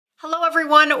Hello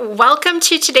everyone, welcome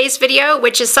to today's video,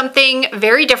 which is something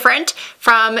very different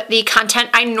from the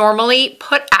content I normally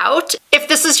put out. If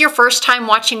this is your first time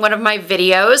watching one of my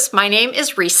videos, my name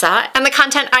is Risa, and the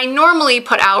content I normally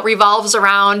put out revolves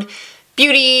around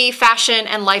beauty, fashion,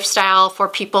 and lifestyle for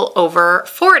people over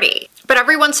 40. But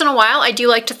every once in a while, I do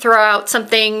like to throw out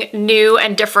something new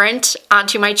and different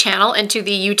onto my channel, into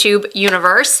the YouTube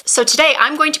universe. So today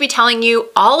I'm going to be telling you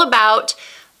all about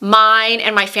mine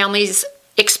and my family's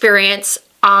experience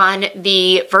on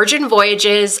the Virgin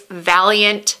Voyages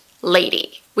Valiant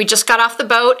Lady. We just got off the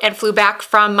boat and flew back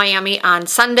from Miami on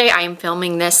Sunday. I am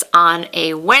filming this on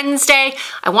a Wednesday.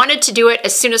 I wanted to do it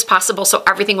as soon as possible so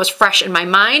everything was fresh in my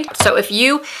mind. So if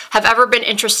you have ever been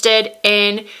interested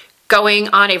in going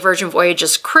on a Virgin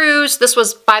Voyages cruise, this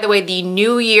was, by the way, the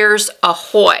New Year's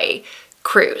Ahoy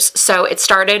cruise. So it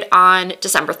started on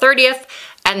December 30th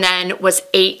and then was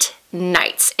 8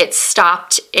 nights. It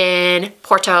stopped in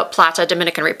Puerto Plata,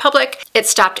 Dominican Republic. It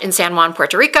stopped in San Juan,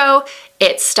 Puerto Rico.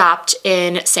 It stopped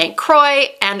in St. Croix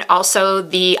and also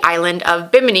the island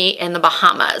of Bimini in the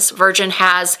Bahamas. Virgin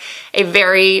has a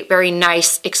very, very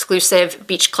nice exclusive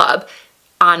beach club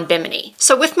on Bimini.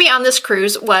 So with me on this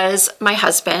cruise was my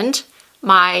husband,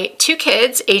 my 2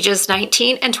 kids, ages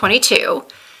 19 and 22,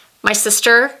 my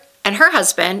sister and her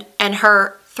husband, and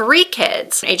her 3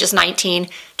 kids, ages 19,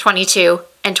 22,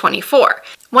 and 24.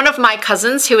 One of my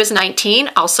cousins, who is 19,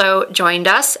 also joined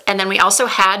us, and then we also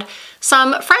had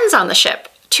some friends on the ship.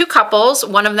 2 couples,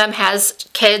 one of them has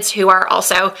kids who are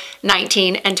also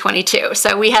 19 and 22.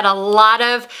 So we had a lot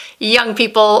of young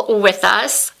people with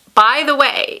us. By the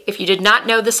way, if you did not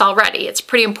know this already, it's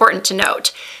pretty important to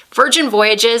note, Virgin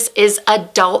Voyages is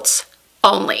adults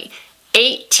only,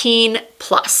 18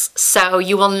 plus. So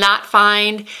you will not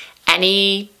find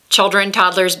any children,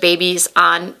 toddlers, babies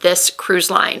on this cruise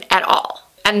line at all.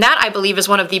 And that, I believe, is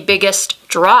one of the biggest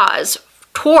draws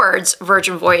towards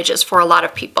Virgin Voyages for a lot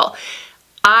of people.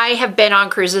 I have been on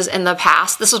cruises in the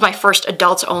past. This was my first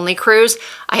adults only cruise.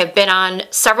 I have been on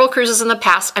several cruises in the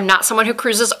past. I'm not someone who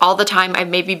cruises all the time. I've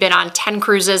maybe been on 10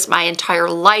 cruises my entire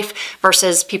life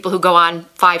versus people who go on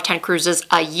 5, 10 cruises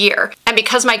a year. And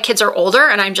because my kids are older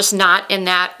and I'm just not in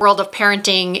that world of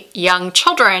parenting young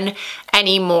children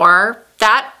anymore,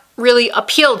 that really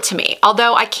appealed to me.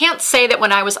 Although I can't say that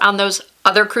when I was on those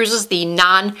other cruises, the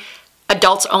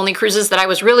non-adults only cruises, that I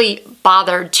was really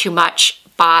bothered too much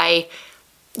by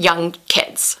young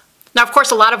kids. Now, of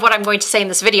course, a lot of what I'm going to say in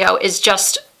this video is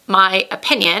just my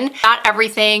opinion. Not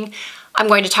everything I'm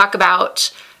going to talk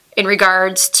about in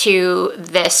regards to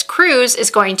this cruise is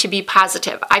going to be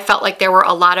positive. I felt like there were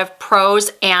a lot of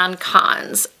pros and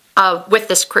cons with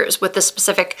this cruise, with this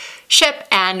specific ship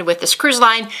and with this cruise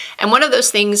line. And one of those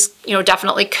things, you know,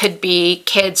 definitely could be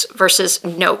kids versus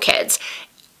no kids.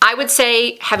 I would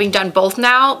say, having done both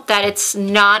now, that it's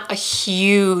not a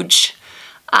huge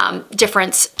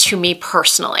difference to me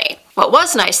personally. What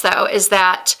was nice though is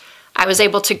that I was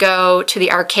able to go to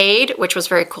the arcade, which was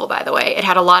very cool, by the way. It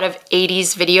had a lot of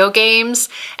 80s video games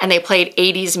and they played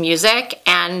 80s music,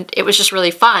 and it was just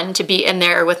really fun to be in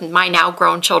there with my now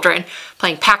grown children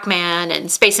playing Pac-Man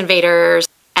and Space Invaders.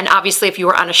 And obviously if you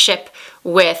were on a ship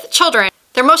with children,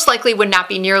 there most likely would not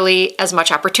be nearly as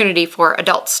much opportunity for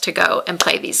adults to go and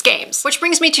play these games. Which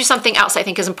brings me to something else I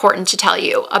think is important to tell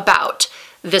you about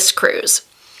this cruise.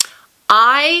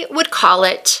 I would call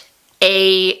it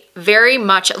a very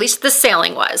much, at least the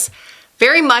sailing was,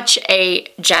 very much a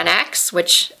Gen X,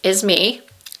 which is me,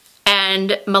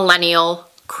 and millennial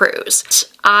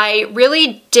cruise. I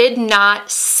really did not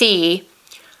see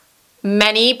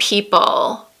many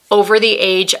people over the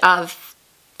age of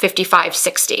 55,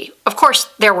 60. Of course,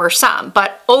 there were some,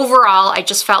 but overall, I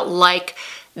just felt like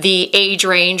the age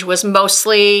range was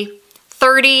mostly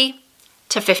 30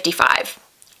 to 55.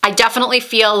 I definitely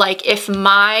feel like if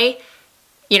my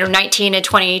 19 and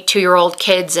 22-year-old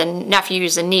kids and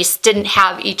nephews and niece didn't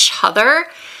have each other,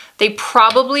 they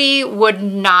probably would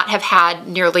not have had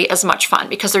nearly as much fun,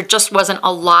 because there just wasn't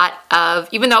a lot of,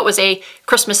 even though it was a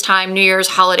Christmas time, New Year's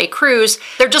holiday cruise,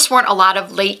 there just weren't a lot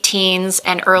of late teens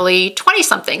and early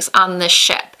 20-somethings on this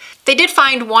ship. They did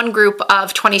find one group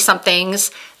of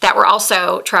 20-somethings that were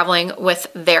also traveling with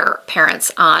their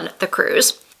parents on the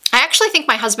cruise. I actually think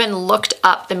my husband looked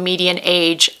up the median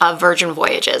age of Virgin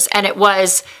Voyages, and it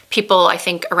was people, I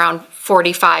think, around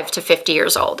 45 to 50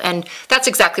 years old. And that's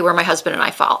exactly where my husband and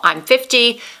I fall. I'm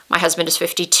 50, my husband is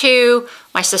 52,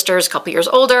 my sister is a couple years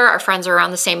older, our friends are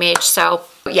around the same age. So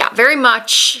yeah, very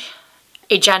much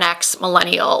a Gen X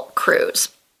millennial cruise.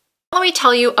 Let me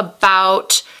tell you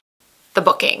about the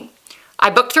booking. I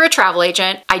booked through a travel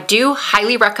agent. I do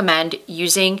highly recommend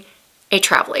using a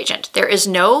travel agent. There is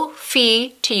no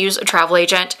fee to use a travel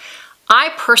agent.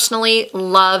 I personally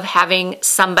love having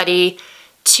somebody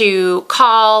to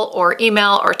call or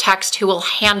email or text who will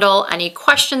handle any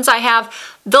questions I have.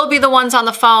 They'll be the ones on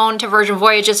the phone to Virgin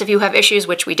Voyages if you have issues,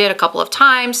 which we did a couple of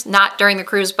times, not during the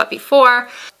cruise, but before.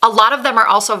 A lot of them are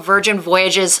also Virgin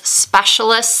Voyages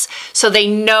specialists, so they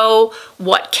know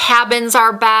what cabins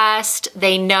are best.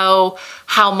 They know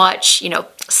how much,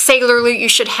 sailor loot you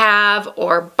should have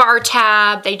or bar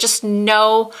tab. They just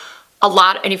know a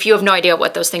lot. And if you have no idea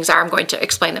what those things are, I'm going to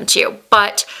explain them to you.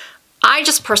 But I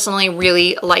just personally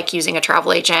really like using a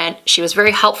travel agent. She was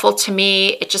very helpful to me.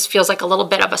 It just feels like a little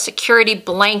bit of a security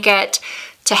blanket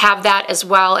to have that, as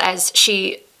well as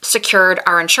she secured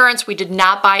our insurance. We did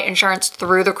not buy insurance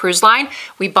through the cruise line.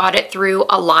 We bought it through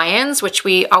Alliance, which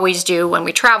we always do when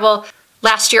we travel.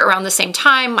 Last year around the same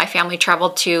time, my family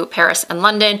traveled to Paris and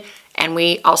London, and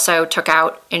we also took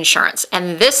out insurance.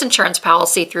 And this insurance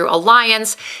policy through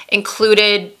Alliance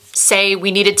included, say we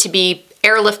needed to be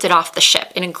airlifted off the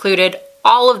ship. It included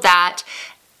all of that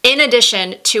in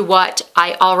addition to what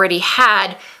I already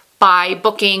had by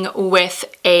booking with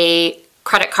a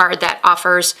credit card that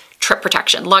offers trip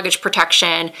protection, luggage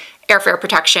protection, airfare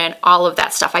protection, all of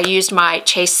that stuff. I used my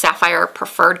Chase Sapphire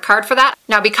Preferred card for that.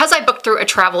 Now, because I booked through a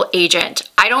travel agent,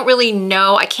 I don't really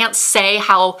know, I can't say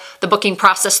how the booking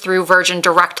process through Virgin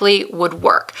directly would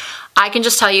work. I can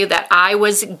just tell you that I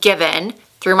was given,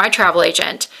 through my travel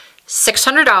agent,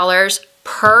 $600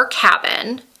 per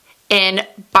cabin in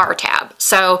bar tab.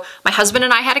 So my husband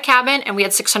and I had a cabin and we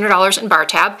had $600 in bar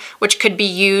tab, which could be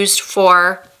used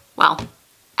for, well,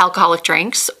 alcoholic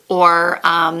drinks or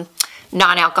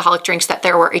non-alcoholic drinks that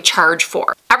there were a charge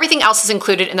for. Everything else is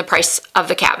included in the price of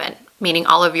the cabin, meaning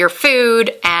all of your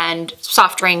food and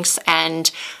soft drinks, and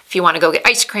if you want to go get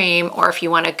ice cream or if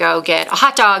you want to go get a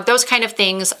hot dog, those kind of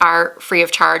things are free of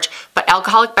charge. But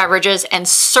alcoholic beverages and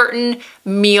certain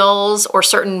meals or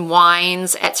certain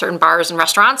wines at certain bars and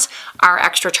restaurants are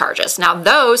extra charges. Now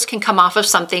those can come off of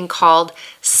something called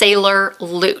sailor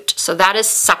loot. So that is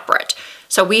separate.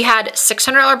 So we had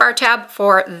 $600 bar tab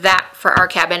for that for our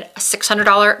cabin, a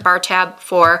 $600 bar tab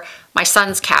for my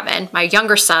son's cabin. My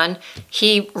younger son,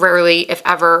 he rarely, if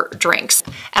ever, drinks.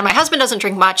 And my husband doesn't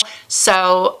drink much,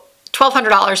 so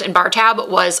 $1,200 in bar tab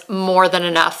was more than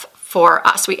enough for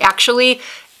us. We actually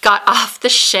got off the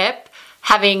ship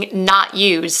having not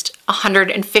used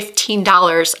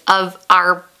 $115 of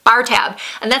our bar tab.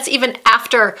 And that's even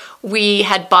after we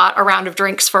had bought a round of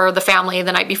drinks for the family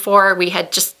the night before.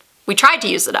 We tried to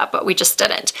use it up, but we just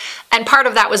didn't. And part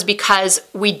of that was because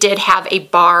we did have a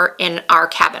bar in our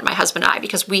cabin, my husband and I,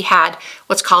 because we had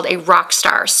what's called a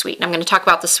ROCKSTAR suite. And I'm going to talk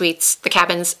about the suites, the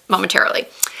cabins, momentarily.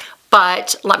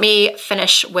 But let me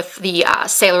finish with the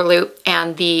sailor loot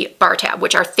and the bar tab,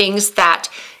 which are things that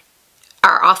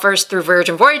are offers through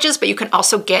Virgin Voyages, but you can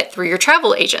also get through your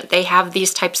travel agent. They have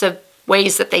these types of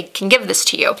ways that they can give this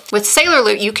to you. With sailor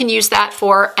loot, you can use that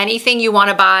for anything you want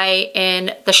to buy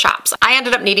in the shops. I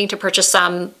ended up needing to purchase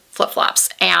some flip-flops,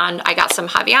 and I got some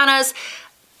Havaianas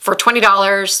for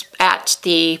 $20 at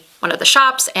one of the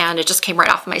shops, and it just came right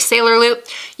off of my sailor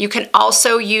loot. You can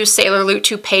also use sailor loot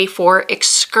to pay for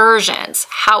excursions.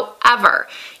 However,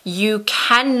 you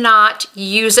cannot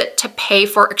use it to pay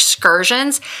for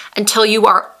excursions until you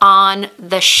are on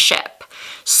the ship.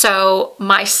 So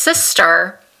my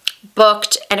sister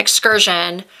booked an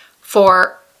excursion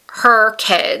for her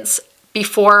kids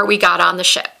before we got on the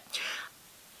ship.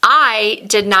 I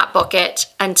did not book it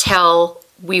until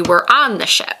we were on the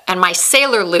ship and my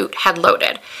sailor loot had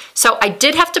loaded. So I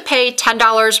did have to pay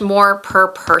 $10 more per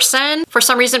person for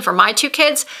some reason for my two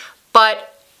kids,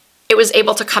 but it was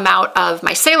able to come out of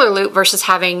my sailor loot versus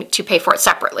having to pay for it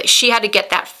separately. She had to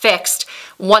get that fixed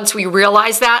once we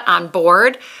realized that on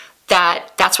board,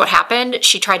 that's what happened.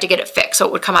 She tried to get it fixed so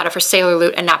it would come out of her sailor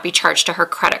loot and not be charged to her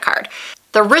credit card.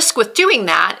 The risk with doing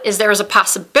that is there is a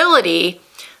possibility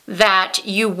that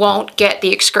you won't get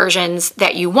the excursions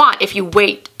that you want if you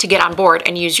wait to get on board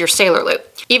and use your sailor loot.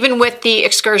 Even with the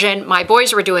excursion my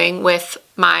boys were doing with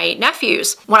my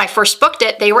nephews, when I first booked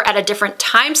it, they were at a different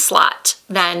time slot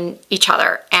than each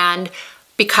other. And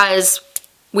because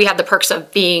we had the perks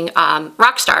of being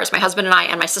rock stars, my husband and I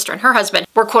and my sister and her husband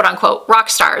were quote unquote rock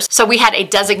stars. So we had a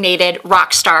designated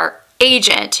ROCKSTAR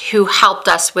agent who helped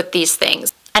us with these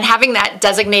things. And having that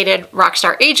designated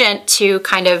ROCKSTAR agent to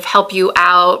kind of help you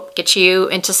out, get you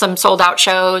into some sold out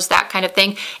shows, that kind of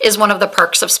thing, is one of the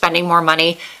perks of spending more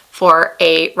money for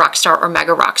a ROCKSTAR or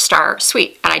Mega ROCKSTAR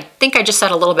suite. And I think I just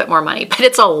said a little bit more money, but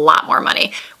it's a lot more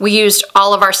money. We used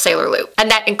all of our sailor loot,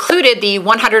 and that included the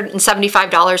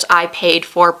 $175 I paid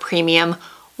for premium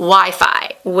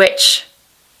Wi-Fi, which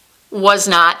was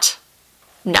not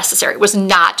necessary. It was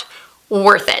not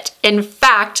worth it. In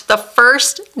fact, the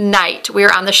first night we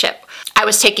were on the ship, I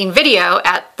was taking video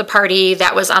at the party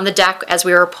that was on the deck as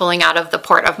we were pulling out of the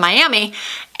port of Miami,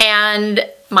 and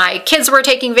my kids were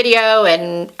taking video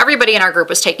and everybody in our group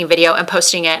was taking video and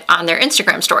posting it on their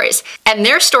Instagram stories. And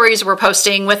their stories were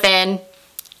posting within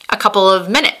a couple of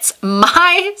minutes.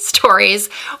 My stories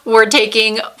were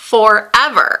taking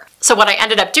forever. So what I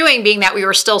ended up doing, being that we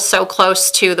were still so close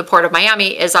to the port of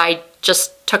Miami, is I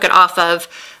just took it off of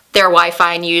their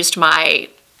Wi-Fi and used my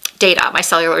data, my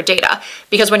cellular data.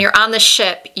 Because when you're on the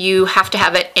ship, you have to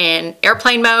have it in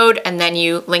airplane mode and then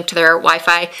you link to their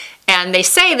Wi-Fi. And they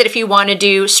say that if you want to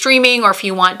do streaming or if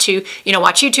you want to, you know,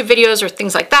 watch YouTube videos or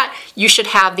things like that, you should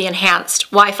have the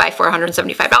enhanced Wi-Fi for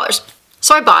 $175.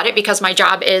 So I bought it because my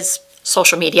job is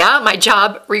social media. My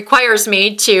job requires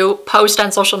me to post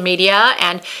on social media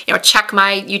and, you know, check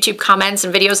my YouTube comments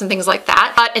and videos and things like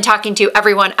that. But in talking to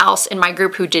everyone else in my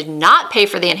group who did not pay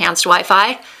for the enhanced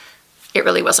Wi-Fi, it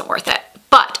really wasn't worth it.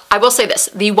 But I will say this,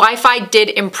 the Wi-Fi did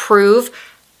improve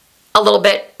a little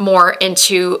bit more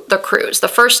into the cruise. The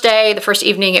first day, the first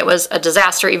evening, it was a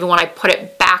disaster even when I put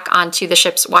it back onto the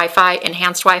ship's Wi-Fi,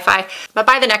 enhanced Wi-Fi. But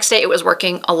by the next day, it was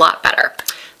working a lot better.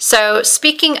 So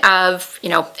speaking of, you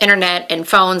know, internet and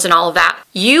phones and all of that,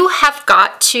 you have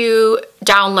got to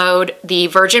download the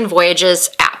Virgin Voyages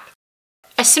app.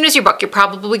 As soon as you book, you're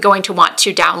probably going to want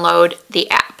to download the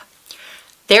app.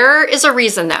 There is a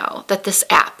reason though that this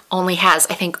app only has,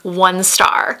 I think, 1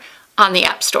 star on the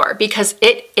App Store because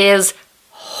it is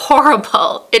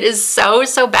horrible. It is so,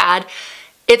 so bad.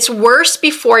 It's worse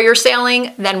before you're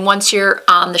sailing than once you're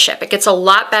on the ship. It gets a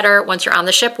lot better once you're on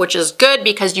the ship, which is good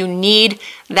because you need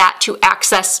that to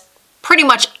access pretty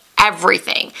much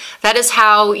everything. That is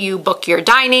how you book your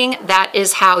dining. That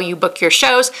is how you book your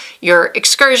shows, your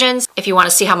excursions. If you want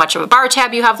to see how much of a bar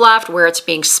tab you have left, where it's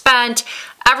being spent,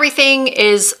 everything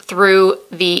is through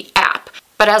the app.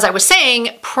 But as I was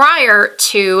saying, prior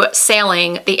to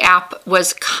sailing, the app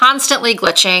was constantly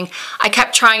glitching. I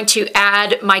kept trying to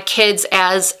add my kids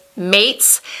as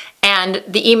mates, and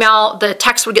the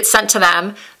text would get sent to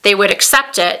them, they would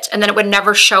accept it, and then it would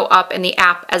never show up in the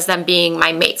app as them being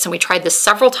my mates. And we tried this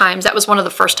several times. That was one of the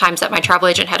first times that my travel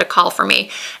agent had to call for me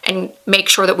and make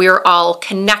sure that we were all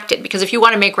connected. Because if you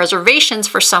want to make reservations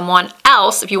for someone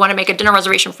else, if you want to make a dinner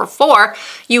reservation for 4,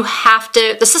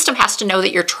 the system has to know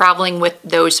that you're traveling with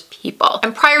those people.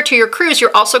 And prior to your cruise,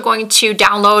 you're also going to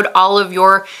download all of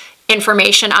your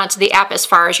information onto the app as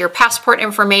far as your passport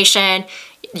information.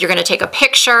 You're going to take a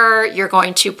picture, you're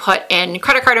going to put in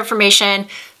credit card information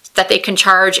that they can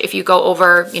charge if you go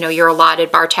over, you know, your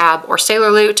allotted bar tab or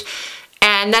sailor loot.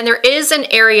 And then there is an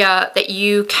area that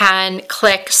you can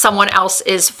click someone else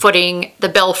is footing the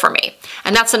bill for me.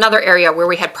 And that's another area where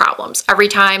we had problems. Every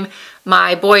time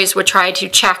my boys would try to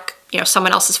check, you know,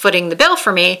 someone else is footing the bill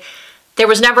for me, there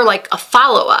was never like a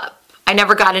follow-up. I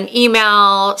never got an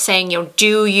email saying, you know,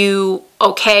 do you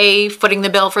okay footing the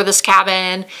bill for this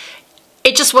cabin?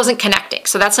 It just wasn't connecting.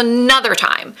 So that's another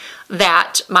time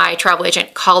that my travel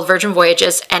agent called Virgin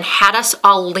Voyages and had us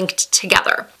all linked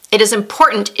together. It is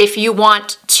important if you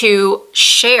want to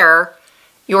share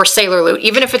your sailor loot,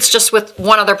 even if it's just with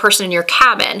one other person in your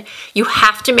cabin, you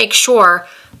have to make sure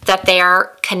that they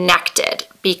are connected,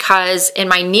 because in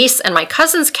my niece and my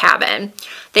cousin's cabin,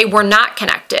 they were not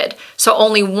connected. So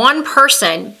only one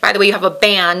person, by the way, you have a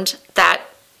band that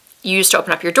you use to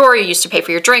open up your door, you use to pay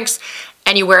for your drinks,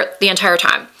 and you wear it the entire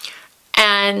time.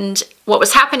 And what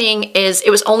was happening is it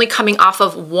was only coming off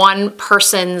of one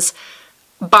person's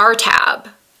bar tab.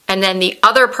 And then the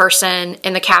other person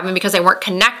in the cabin, because they weren't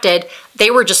connected, they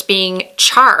were just being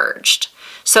charged.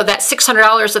 So that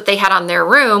 $600 that they had on their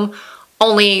room,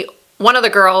 only one of the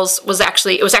girls it was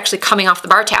actually coming off the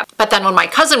bar tab. But then when my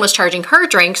cousin was charging her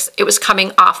drinks, it was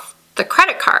coming off the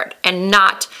credit card and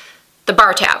not the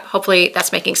bar tab. Hopefully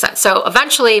that's making sense. So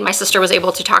eventually my sister was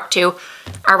able to talk to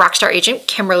our ROCKSTAR agent,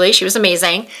 Kimberly. She was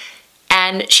amazing.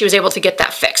 And she was able to get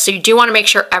that fixed. So you do want to make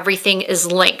sure everything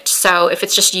is linked. So if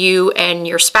it's just you and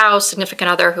your spouse, significant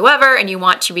other, whoever, and you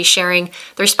want to be sharing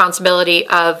the responsibility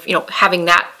of, you know, having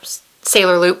that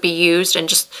sailor loot be used and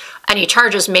just any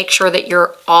charges, make sure that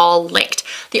you're all linked.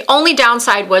 The only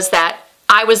downside was that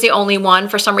I was the only one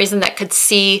for some reason that could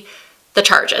see the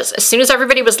charges. As soon as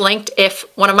everybody was linked, if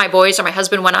one of my boys or my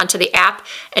husband went onto the app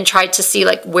and tried to see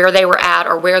like where they were at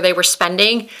or where they were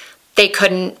spending, they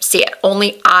couldn't see it.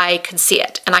 Only I could see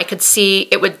it. And I could see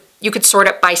you could sort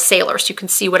it by sailors. You can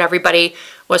see what everybody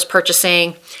was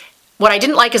purchasing. What I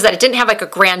didn't like is that it didn't have like a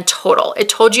grand total. It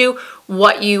told you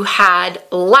what you had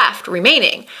left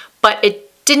remaining, but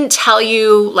it didn't tell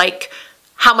you like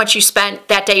how much you spent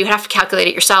that day. You have to calculate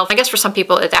it yourself. I guess for some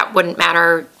people that wouldn't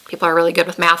matter. People are really good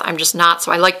with math. I'm just not.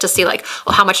 So I like to see like,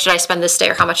 oh, how much did I spend this day,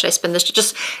 or how much did I spend this day?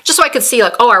 Just so I could see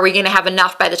like, oh, are we going to have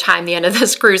enough by the time the end of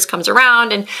this cruise comes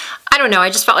around? And I don't know. I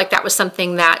just felt like that was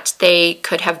something that they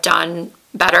could have done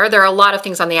better. There are a lot of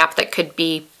things on the app that could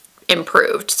be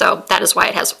improved. So that is why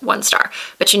it has 1 star.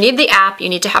 But you need the app, you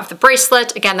need to have the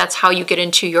bracelet. Again, that's how you get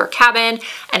into your cabin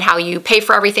and how you pay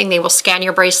for everything. They will scan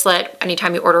your bracelet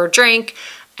anytime you order a drink.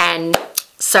 And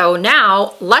so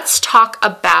now let's talk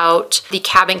about the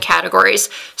cabin categories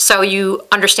so you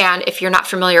understand, if you're not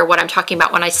familiar, what I'm talking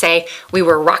about when I say we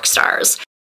were rock stars.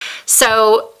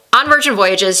 So on Virgin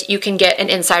Voyages, you can get an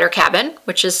insider cabin,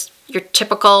 which is your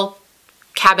typical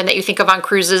cabin that you think of on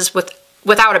cruises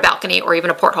without a balcony or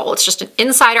even a porthole. It's just an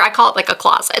insider. I call it like a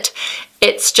closet.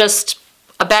 It's just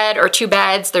a bed or 2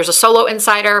 beds. There's a solo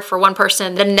insider for 1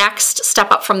 person. The next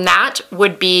step up from that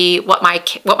would be what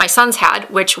my sons had,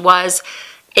 which was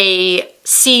a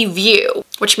sea view,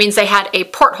 which means they had a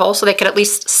porthole so they could at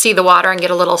least see the water and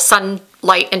get a little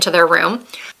sunlight into their room.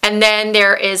 And then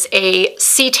there is a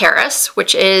sea terrace,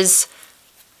 which is,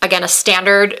 again, a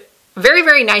standard, very,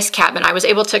 very nice cabin. I was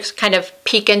able to kind of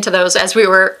peek into those as we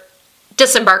were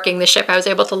disembarking the ship. I was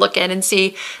able to look in and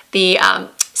see the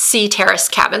sea terrace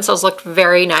cabins. Those looked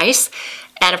very nice.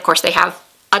 And of course they have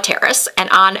a terrace, and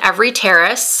on every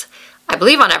terrace, I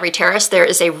believe on every terrace, there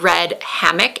is a red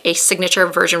hammock, a signature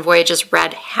Virgin Voyages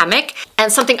red hammock.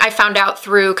 And something I found out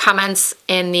through comments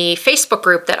in the Facebook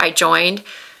group that I joined,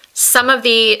 some of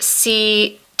the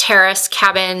sea terrace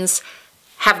cabins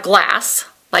have glass,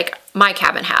 like my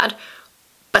cabin had,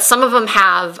 but some of them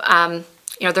have,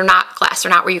 you know, they're not glass, they're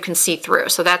not where you can see through.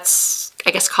 So that's,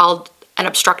 I guess, called an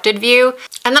obstructed view.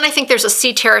 And then I think there's a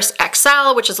Sea Terrace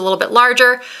XL, which is a little bit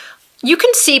larger. You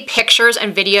can see pictures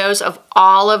and videos of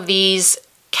all of these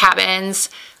cabins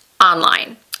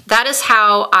online. That is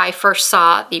how I first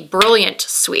saw the Brilliant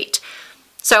suite.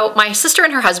 So my sister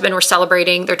and her husband were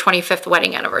celebrating their 25th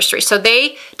wedding anniversary. So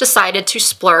they decided to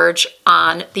splurge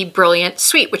on the Brilliant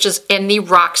suite, which is in the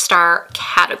ROCKSTAR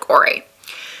category.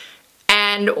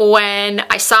 And when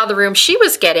I saw the room she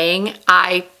was getting,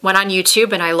 I went on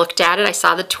YouTube and I looked at it. I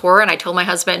saw the tour and I told my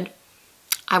husband,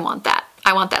 I want that.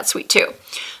 I want that suite too.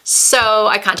 So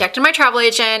I contacted my travel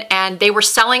agent and they were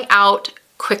selling out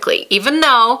quickly. Even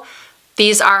though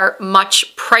these are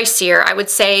much pricier, I would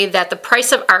say that the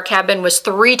price of our cabin was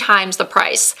 3 times the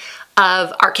price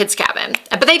of our kids' cabin.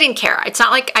 But they didn't care. It's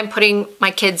not like I'm putting my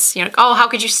kids, you know, oh, how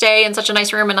could you stay in such a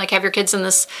nice room and like have your kids in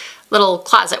this little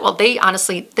closet? Well, they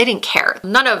honestly, they didn't care.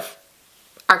 None of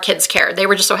our kids cared. They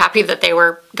were just so happy that they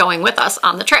were going with us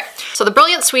on the trip. So the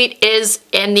Brilliant Suite is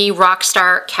in the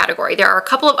ROCKSTAR category. There are a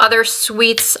couple of other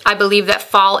suites, I believe, that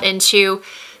fall into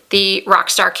the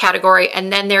ROCKSTAR category,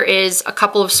 and then there are a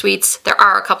couple of suites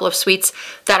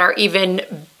that are even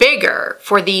bigger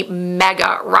for the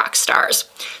mega rock stars.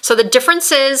 So the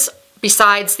difference is,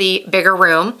 besides the bigger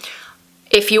room,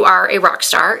 if you are a rock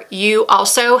star, you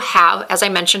also have, as I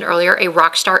mentioned earlier, a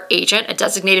ROCKSTAR agent, a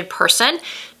designated person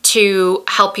to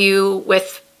help you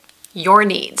with your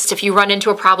needs. If you run into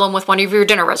a problem with one of your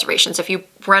dinner reservations, if you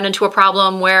run into a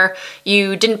problem where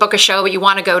you didn't book a show but you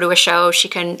want to go to a show, she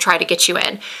can try to get you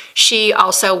in. She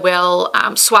also will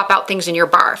swap out things in your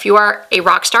bar. If you are a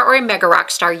rock star or a mega rock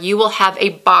star, you will have a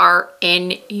bar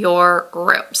in your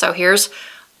room. So here's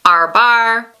our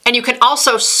bar. And you can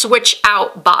also switch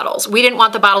out bottles. We didn't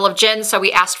want the bottle of gin, so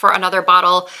we asked for another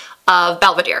bottle of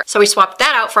Belvedere. So we swapped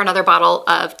that out for another bottle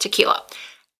of tequila.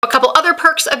 A couple other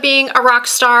perks of being a rock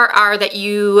star are that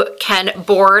you can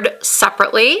board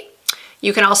separately.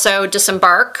 You can also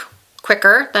disembark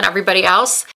quicker than everybody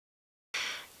else.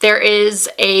 There is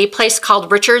a place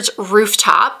called Richard's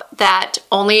Rooftop that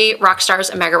only rock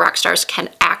stars and mega rock stars can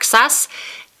access.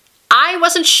 I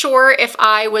wasn't sure if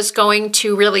I was going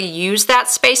to really use that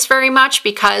space very much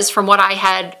because from what I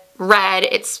had read,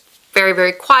 it's very,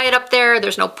 very quiet up there.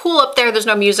 There's no pool up there. There's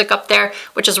no music up there,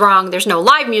 which is wrong. There's no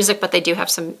live music, but they do have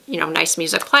some, you know, nice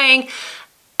music playing.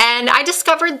 And I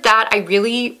discovered that I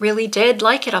really, really did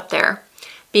like it up there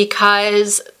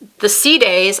because the sea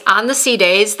days, on the sea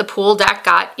days, the pool deck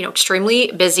got, you know,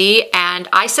 extremely busy and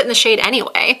I sit in the shade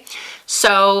anyway.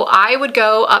 So I would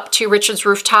go up to Richard's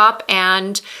Rooftop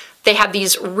and they have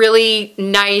these really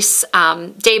nice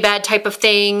day bed type of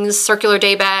things, circular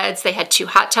day beds. They had 2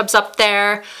 hot tubs up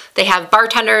there. They have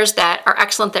bartenders that are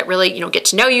excellent that really, you know, get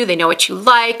to know you. They know what you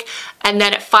like. And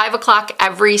then at 5 o'clock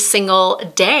every single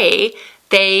day,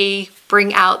 they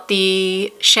bring out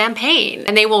the champagne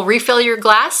and they will refill your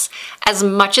glass as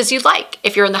much as you'd like.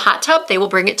 If you're in the hot tub, they will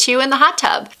bring it to you in the hot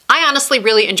tub. I honestly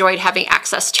really enjoyed having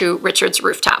access to Richard's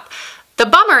Rooftop. The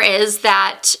bummer is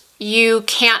that you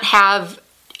can't have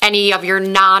any of your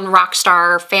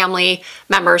non-ROCKSTAR family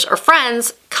members or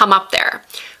friends come up there.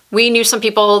 We knew some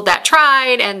people that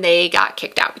tried and they got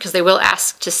kicked out because they will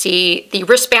ask to see the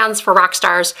wristbands for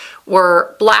ROCKSTARs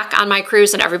were black on my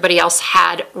cruise and everybody else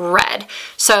had red.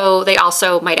 So they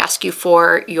also might ask you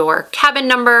for your cabin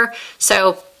number.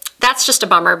 So that's just a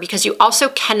bummer because you also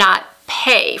cannot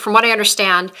pay. From what I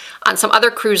understand, on some other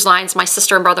cruise lines, my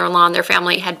sister and brother-in-law and their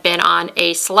family had been on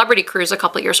a celebrity cruise a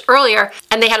couple years earlier,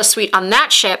 and they had a suite on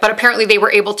that ship, but apparently they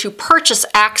were able to purchase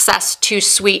access to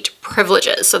suite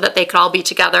privileges so that they could all be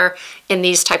together in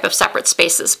these type of separate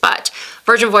spaces, but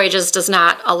Virgin Voyages does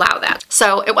not allow that.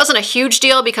 So it wasn't a huge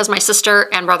deal because my sister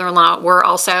and brother-in-law were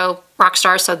also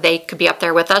ROCKSTARs, so they could be up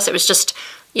there with us. It was just,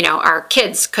 you know, our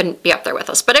kids couldn't be up there with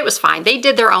us, but it was fine. They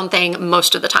did their own thing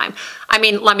most of the time. I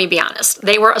mean, let me be honest.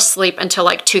 They were asleep until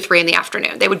like 2, 3 in the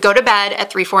afternoon. They would go to bed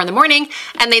at 3, 4 in the morning,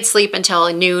 and they'd sleep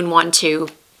until noon, 1, 2,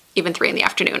 even 3 in the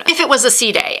afternoon. If it was a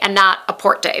sea day and not a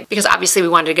port day, because obviously we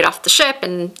wanted to get off the ship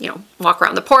and, you know, walk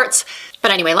around the ports.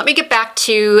 But anyway, let me get back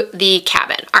to the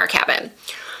cabin, our cabin.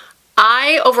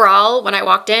 I, overall, when I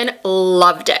walked in,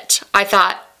 loved it. I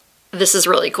thought, this is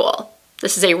really cool.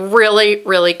 This is a really,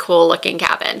 really cool looking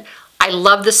cabin. I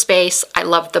love the space. I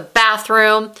love the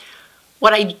bathroom.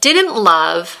 What I didn't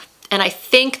love, and I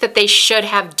think that they should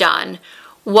have done,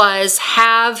 was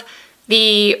have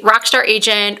the ROCKSTAR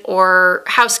agent or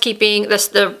housekeeping,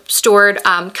 the steward,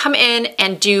 come in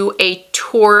and do a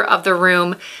tour of the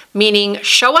room, meaning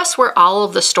show us where all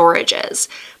of the storage is.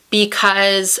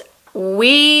 Because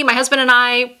my husband and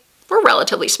I, we're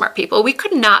relatively smart people. We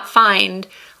could not find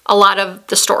a lot of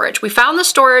the storage. We found the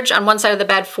storage on one side of the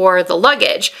bed for the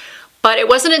luggage, but it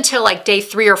wasn't until like day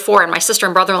 3 or 4, and my sister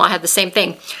and brother-in-law had the same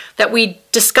thing, that we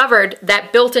discovered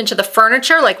that built into the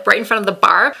furniture, like right in front of the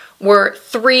bar, were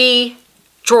 3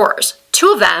 drawers.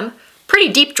 2 of them,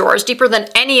 pretty deep drawers, deeper than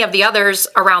any of the others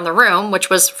around the room,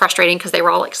 which was frustrating because they were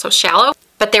all like so shallow.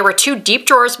 But there were 2 deep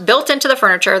drawers built into the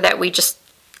furniture that we just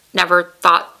never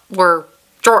thought were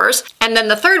drawers. And then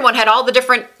the third one had all the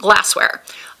different glassware.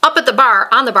 Up at the bar,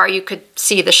 on the bar, you could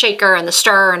see the shaker and the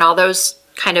stir and all those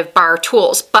kind of bar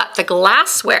tools. But the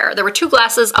glassware, there were 2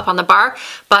 glasses up on the bar,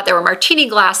 but there were martini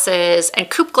glasses and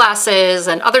coupe glasses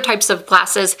and other types of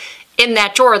glasses in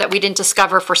that drawer that we didn't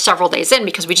discover for several days in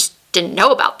because we just didn't know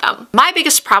about them. My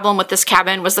biggest problem with this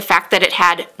cabin was the fact that it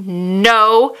had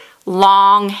no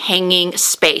long hanging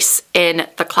space in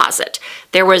the closet.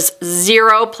 There was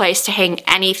 0 place to hang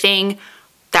anything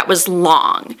that was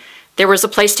long. There was a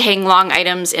place to hang long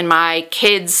items in my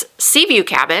kids' Seaview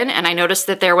cabin, and I noticed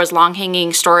that there was long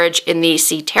hanging storage in the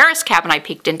Sea Terrace cabin I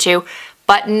peeked into,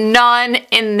 but none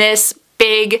in this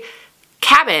big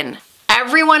cabin.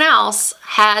 Everyone else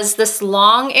has this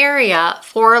long area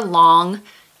for long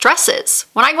dresses.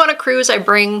 When I go on a cruise, I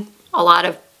bring a lot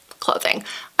of clothing.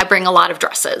 I bring a lot of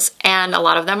dresses, and a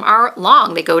lot of them are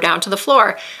long. They go down to the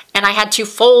floor, and I had to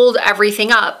fold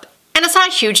everything up. And it's not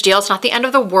a huge deal, it's not the end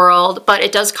of the world, but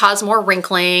it does cause more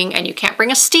wrinkling, and you can't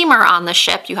bring a steamer on the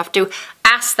ship. You have to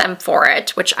ask them for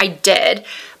it, which I did.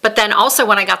 But then also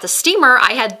when I got the steamer,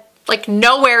 I had like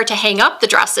nowhere to hang up the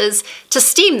dresses to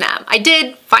steam them. I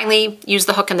did finally use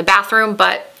the hook in the bathroom,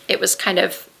 but it was kind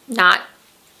of not,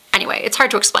 anyway, it's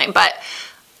hard to explain, but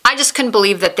I just couldn't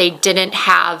believe that they didn't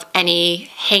have any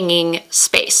hanging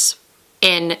space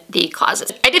in the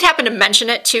closet. I did happen to mention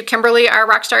it to Kimberly, our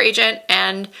ROCKSTAR agent,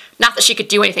 and not that she could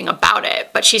do anything about it,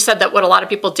 but she said that what a lot of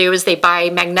people do is they buy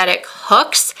magnetic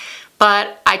hooks,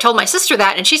 but I told my sister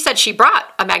that, and she said she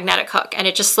brought a magnetic hook and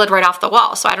it just slid right off the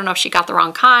wall. So I don't know if she got the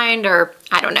wrong kind or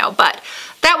I don't know, but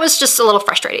that was just a little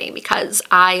frustrating because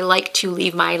I like to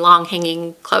leave my long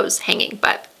hanging clothes hanging,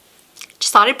 but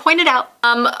just thought I'd point it out.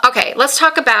 Okay, let's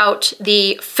talk about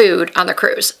the food on the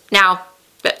cruise. Now,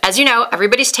 but as you know,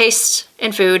 everybody's taste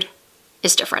in food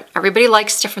is different. Everybody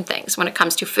likes different things when it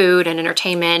comes to food and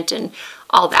entertainment and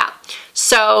all that.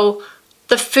 So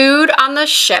the food on the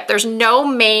ship, there's no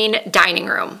main dining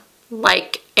room.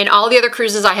 Like in all the other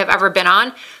cruises I have ever been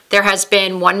on, there has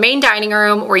been one main dining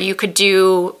room where you could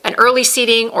do an early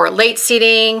seating or a late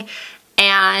seating,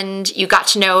 and you got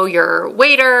to know your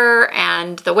waiter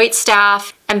and the wait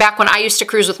staff. And back when I used to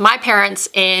cruise with my parents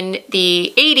in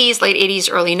the 80s, late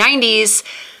 80s, early 90s,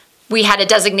 we had a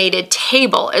designated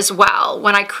table as well.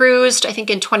 When I cruised, I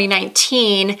think in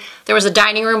 2019, there was a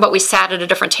dining room, but we sat at a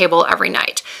different table every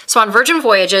night. So on Virgin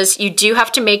Voyages, you do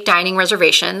have to make dining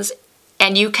reservations,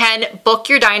 and you can book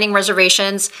your dining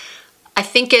reservations. I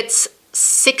think it's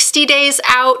 60 days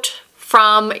out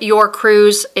from your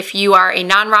cruise if you are a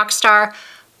non-ROCKSTAR.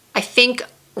 I think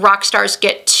ROCKSTARs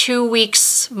get 2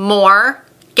 weeks more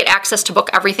get access to book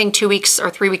everything 2 weeks or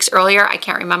 3 weeks earlier. I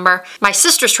can't remember. My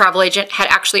sister's travel agent had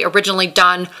actually originally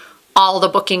done all the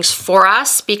bookings for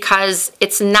us because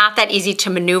it's not that easy to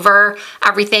maneuver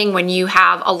everything when you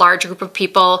have a large group of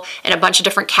people in a bunch of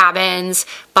different cabins,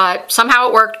 but somehow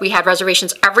it worked. We had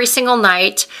reservations every single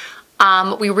night.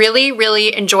 We really,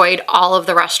 really enjoyed all of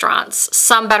the restaurants,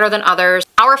 some better than others.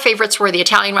 Our favorites were the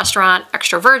Italian restaurant,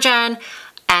 Extra Virgin,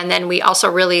 and then we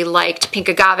also really liked Pink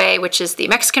Agave, which is the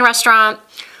Mexican restaurant.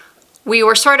 We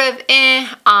were sort of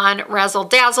on Razzle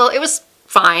Dazzle. It was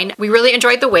fine. We really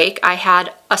enjoyed the wake. I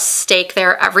had a steak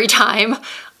there every time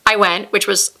I went, which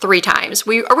was 3 times.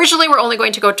 We originally were only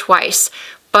going to go twice,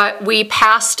 but we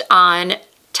passed on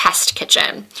Test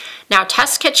Kitchen. Now,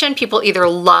 Test Kitchen, people either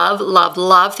love, love,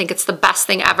 love, think it's the best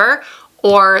thing ever,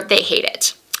 or they hate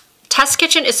it. Test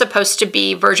Kitchen is supposed to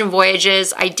be Virgin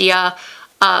Voyages' idea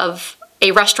of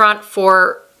a restaurant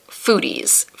for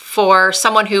foodies, for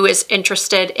someone who is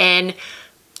interested in,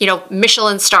 you know,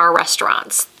 Michelin star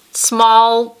restaurants.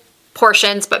 Small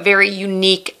portions, but very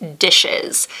unique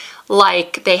dishes.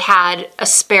 Like they had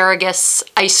asparagus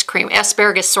ice cream,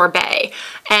 asparagus sorbet,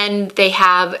 and they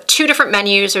have 2 different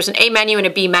menus. There's an A menu and a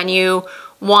B menu.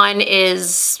 One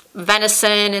is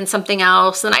venison and something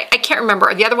else, and I can't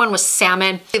remember. The other one was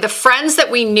salmon. The friends that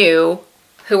we knew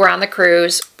who were on the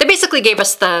cruise, they basically gave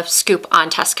us the scoop on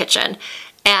Test Kitchen,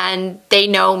 and they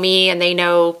know me and they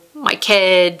know my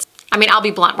kids. I mean, I'll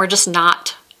be blunt, we're just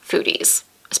not foodies.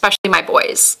 Especially my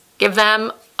boys. Give them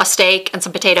a steak and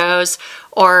some potatoes,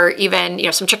 or even, you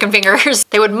know, some chicken fingers.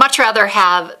 They would much rather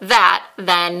have that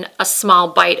than a small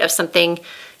bite of something,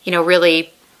 you know,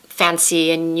 really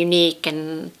fancy and unique,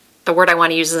 and the word I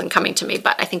want to use isn't coming to me,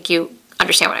 but I think you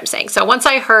understand what I'm saying. So once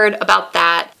I heard about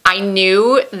that, I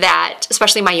knew that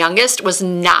especially my youngest was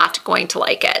not going to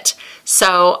like it.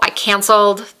 So I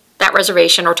canceled that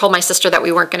reservation, or told my sister that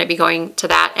we weren't going to be going to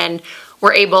that, and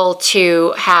were able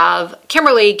to have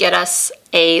Kimberly get us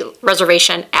a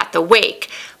reservation at the wake,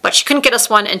 but she couldn't get us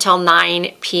one until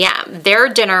 9 p.m. Their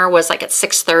dinner was like at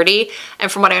 6:30,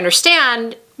 and from what I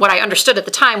understood at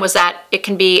the time was that it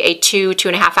can be a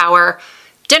 2.5 hour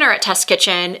dinner at Test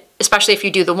Kitchen, especially if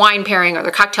you do the wine pairing or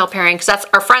the cocktail pairing, because that's,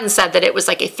 our friends said that it was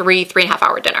like a 3.5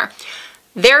 hour dinner.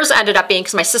 Theirs ended up being,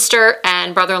 because my sister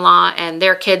and brother-in-law and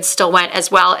their kids still went, as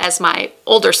well as my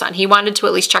older son. He wanted to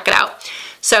at least check it out.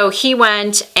 So he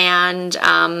went, and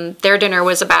their dinner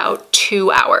was about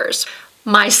 2 hours.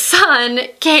 My son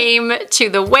came to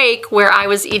the wake where I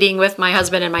was eating with my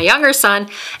husband and my younger son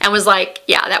and was like,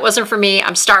 yeah, that wasn't for me.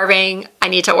 I'm starving. I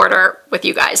need to order with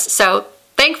you guys. So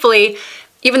thankfully,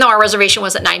 even though our reservation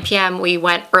was at 9 p.m., we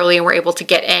went early and were able to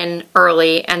get in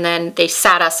early, and then they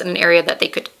sat us in an area that they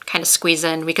could kind of squeeze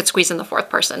in. We could squeeze in the 4th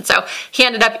person. So he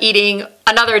ended up eating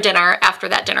another dinner after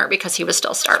that dinner because he was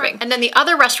still starving. And then the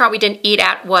other restaurant we didn't eat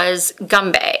at was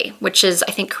Gumbae, which is,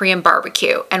 I think, Korean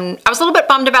barbecue. And I was a little bit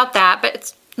bummed about that, but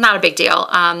it's not a big deal.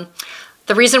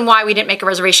 The reason why we didn't make a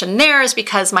reservation there is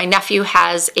because my nephew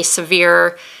has a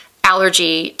severe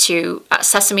allergy to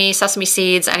sesame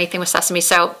seeds, anything with sesame.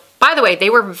 So, by the way, they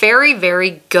were very,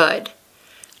 very good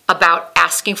about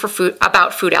asking for food,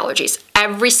 about food allergies.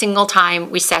 Every single time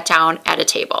we sat down at a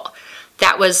table.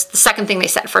 That was the second thing they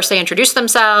said. First, they introduced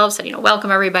themselves, said, you know,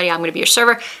 welcome everybody, I'm gonna be your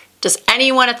server. Does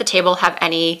anyone at the table have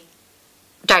any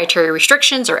dietary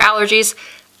restrictions or allergies?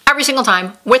 Every single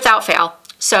time, without fail.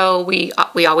 So we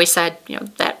always said, you know,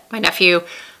 that my nephew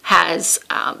has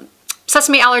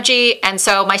sesame allergy, and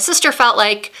so my sister felt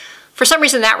like, for some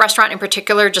reason, that restaurant in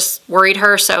particular just worried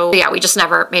her, so yeah, we just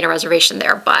never made a reservation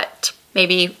there, but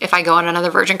maybe if I go on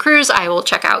another Virgin cruise, I will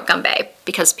check out Gumbae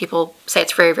because people say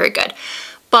it's very, very good.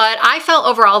 But I felt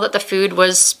overall that the food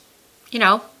was, you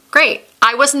know, great.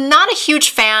 I was not a huge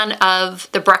fan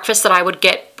of the breakfast that I would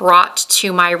get brought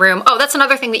to my room. Oh, that's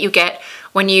another thing that you get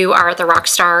when you are at the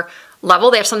ROCKSTAR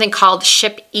level. They have something called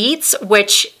Ship Eats,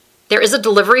 which there is a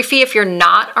delivery fee if you're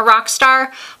not a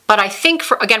ROCKSTAR, but I think,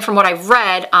 again, from what I've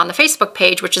read on the Facebook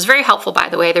page, which is very helpful, by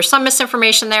the way, there's some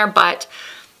misinformation there, but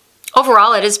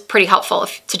overall, it is pretty helpful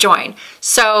to join.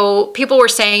 So people were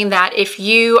saying that if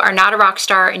you are not a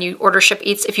ROCKSTAR and you order Ship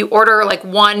Eats, if you order like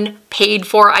one paid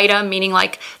for item, meaning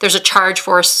like there's a charge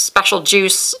for a special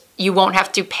juice, you won't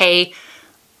have to pay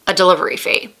a delivery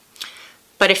fee.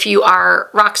 But if you are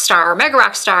ROCKSTAR or Mega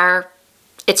ROCKSTAR,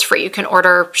 it's free. You can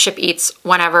order Ship Eats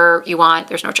whenever you want.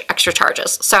 There's no extra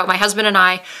charges. So my husband and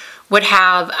I would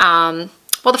have,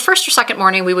 well, the first or second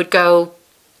morning we would go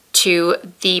to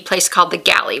the place called the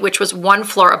Galley, which was 1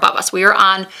 floor above us. We were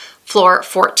on floor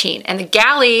 14, and the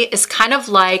Galley is kind of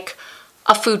like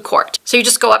a food court. So you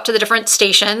just go up to the different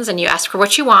stations and you ask for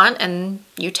what you want, and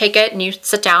you take it and you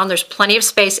sit down. There's plenty of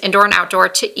space, indoor and outdoor,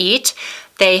 to eat.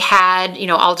 They had, you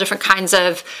know, all different kinds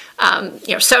of,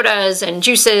 you know, sodas and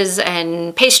juices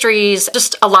and pastries,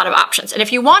 just a lot of options. And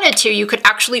if you wanted to, you could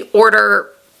actually order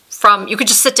from, you could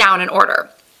just sit down and order.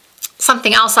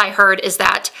 Something else I heard is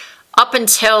that up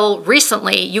until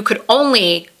recently, you could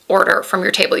only order from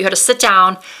your table. You had to sit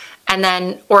down and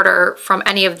then order from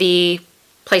any of the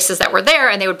places that were there,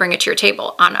 and they would bring it to your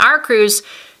table. On our cruise,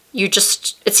 you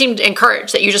just, it seemed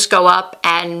encouraged that you just go up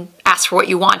and ask for what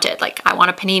you wanted. Like, I want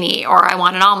a panini or I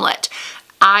want an omelet.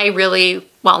 I really,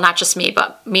 well, not just me,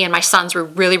 but me and my sons, we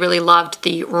really, really loved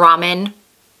the ramen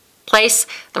place.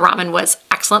 The ramen was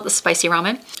excellent, the spicy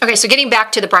ramen. Okay, so getting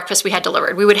back to the breakfast we had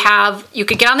delivered. We would have, you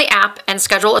could get on the app and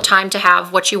schedule a time to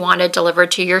have what you wanted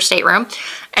delivered to your stateroom.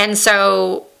 And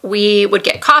so we would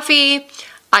get coffee.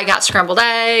 I got scrambled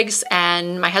eggs,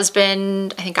 and my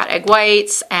husband, I think, got egg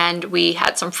whites, and we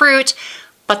had some fruit.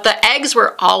 But the eggs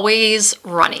were always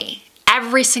runny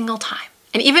every single time.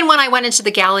 And even when I went into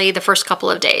the galley the first couple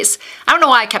of days, I don't know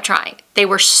why I kept trying. They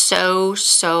were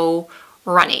so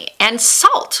runny. And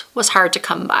salt was hard to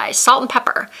come by, salt and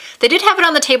pepper. They did have it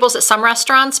on the tables at some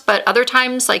restaurants, but other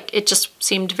times, like, it just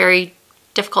seemed very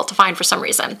difficult to find for some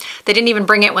reason. They didn't even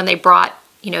bring it when they brought,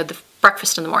 you know, the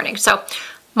breakfast in the morning. So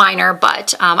minor,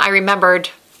 but I remembered,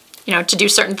 you know, to do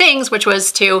certain things, which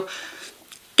was to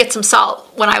get some salt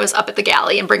when I was up at the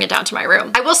galley and bring it down to my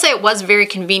room. I will say it was very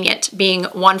convenient being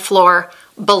one floor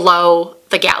below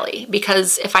the galley,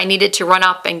 because if I needed to run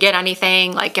up and get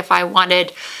anything, like if I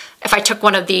took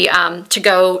one of the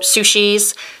to-go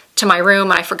sushis to my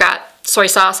room and I forgot soy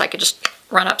sauce, I could just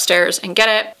run upstairs and get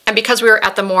it. And because we were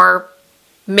at the more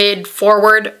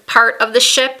mid-forward part of the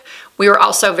ship, we were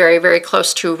also very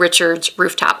close to Richard's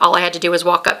rooftop. All I had to do was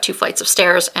walk up 2 flights of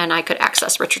stairs and I could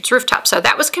access Richard's rooftop. So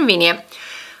that was convenient.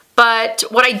 But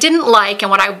what I didn't like and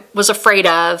what I was afraid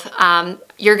of,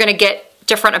 you're gonna get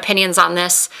different opinions on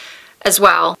this as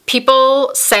well.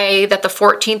 People say that the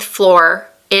 14th floor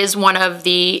is one of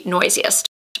the noisiest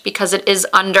because it is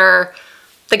under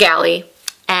the galley,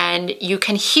 and you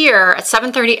can hear at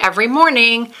 7:30 every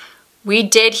morning, we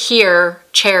did hear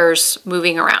chairs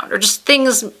moving around or just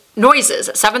things, noises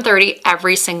at 7:30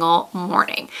 every single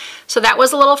morning. So that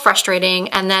was a little frustrating.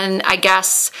 And then I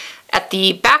guess at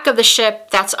the back of the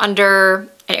ship, that's under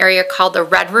an area called the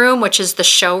Red Room, which is the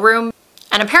showroom.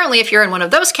 And apparently if you're in one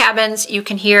of those cabins, you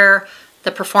can hear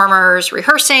the performers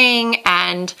rehearsing.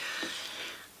 And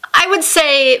I would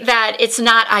say that it's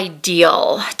not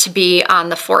ideal to be on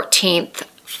the 14th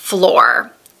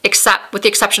floor, except with the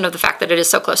exception of the fact that it is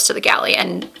so close to the galley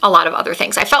and a lot of other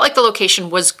things. I felt like the location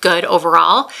was good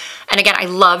overall. And again, I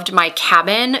loved my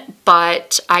cabin,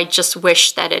 but I just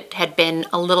wish that it had been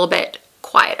a little bit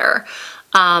quieter.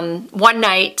 One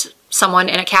night, someone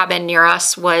in a cabin near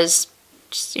us was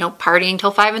just, you know, partying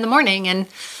till 5 in the morning,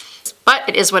 but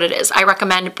it is what it is. I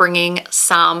recommend bringing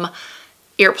some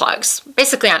earplugs.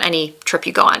 Basically on any trip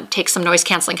you go on, take some noise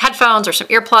canceling headphones or some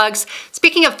earplugs.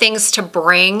 Speaking of things to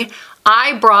bring,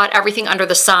 I brought everything under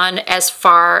the sun as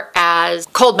far as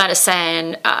cold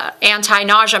medicine,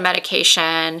 anti-nausea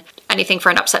medication, anything for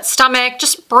an upset stomach,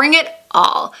 just bring it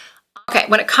all. Okay,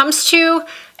 when it comes to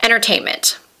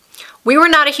entertainment, we were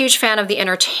not a huge fan of the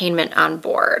entertainment on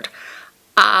board.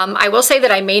 I will say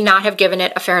that I may not have given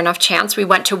it a fair enough chance. We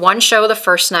went to one show the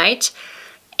first night,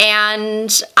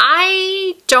 and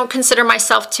I don't consider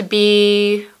myself to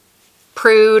be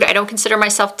prude. I don't consider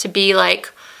myself to be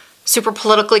like super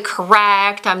politically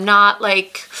correct. I'm not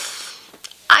like,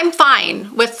 I'm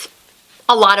fine with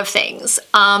a lot of things.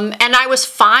 And I was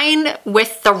fine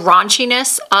with the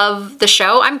raunchiness of the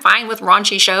show. I'm fine with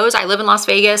raunchy shows. I live in Las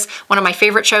Vegas. One of my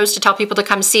favorite shows to tell people to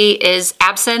come see is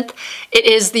Absinthe. It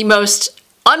is the most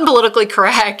unpolitically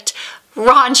correct,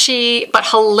 raunchy, but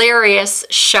hilarious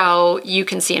show you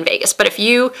can see in Vegas. But if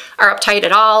you are uptight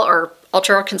at all or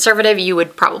ultra conservative, you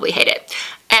would probably hate it.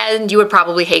 And you would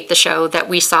probably hate the show that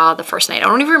we saw the first night. I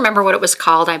don't even remember what it was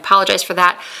called. I apologize for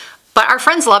that. But our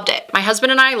friends loved it. My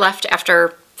husband and I left after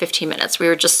 15 minutes. We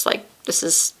were just like, this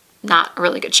is not a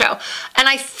really good show. And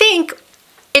I think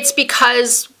it's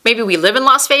because maybe we live in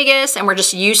Las Vegas and we're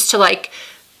just used to like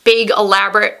big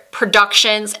elaborate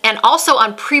productions. And also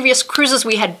on previous cruises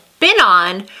we had been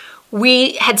on,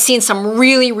 we had seen some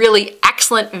really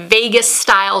excellent Vegas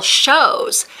style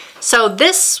shows. So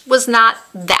this was not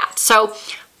that. So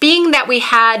being that we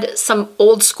had some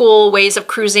old school ways of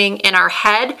cruising in our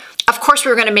head, of course we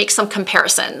were gonna make some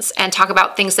comparisons and talk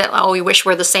about things that, oh, we wish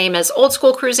were the same as old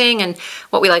school cruising and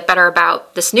what we like better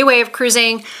about this new way of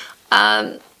cruising.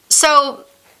 So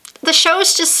the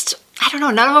shows just, I don't know,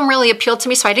 none of them really appealed to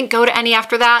me, so I didn't go to any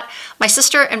after that. My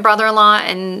sister and brother-in-law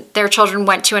and their children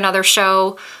went to another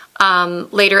show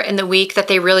later in the week that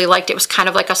they really liked. It was kind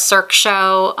of like a Cirque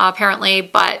show, apparently,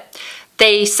 but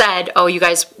they said, oh, you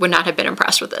guys would not have been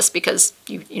impressed with this because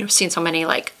you've seen so many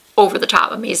like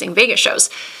over-the-top amazing Vegas shows.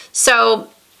 So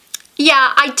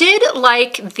yeah, I did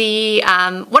like the,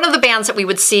 one of the bands that we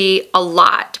would see a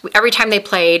lot every time they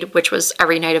played, which was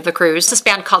every night of the cruise, this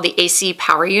band called the AC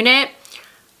Power Unit.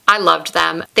 I loved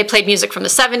them. They played music from the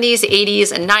 70s, the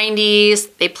 80s, and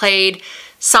 90s. They played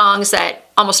songs that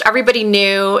almost everybody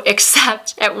knew,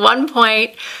 except at one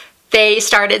point they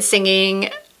started singing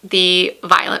the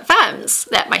Violent Femmes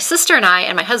that my sister and I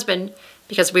and my husband,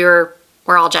 because we're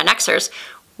all Gen Xers,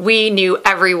 we knew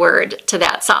every word to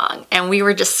that song, and we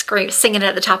were just singing it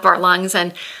at the top of our lungs.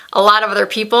 And a lot of other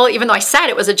people, even though I said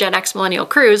it was a Gen X millennial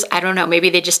cruise, I don't know,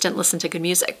 maybe they just didn't listen to good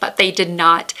music, but they did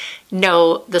not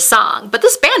know the song. But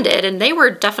this band did, and they were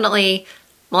definitely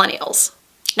millennials.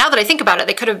 Now that I think about it,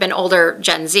 they could have been older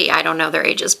Gen Z. I don't know their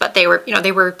ages, but they were,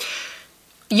 they were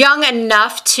young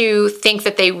enough to think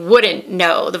that they wouldn't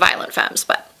know the Violent Femmes.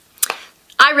 But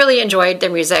I really enjoyed their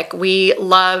music. We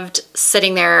loved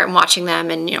sitting there and watching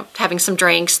them and, having some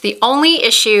drinks. The only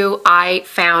issue I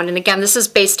found, and again, this is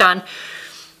based on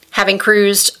having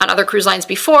cruised on other cruise lines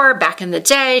before, back in the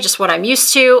day, just what I'm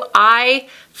used to, I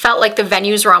felt like the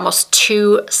venues were almost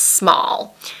too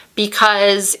small.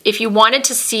 Because if you wanted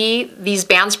to see these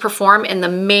bands perform in the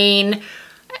main,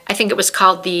 I think it was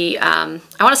called the, I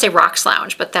want to say Rocks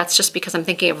Lounge, but that's just because I'm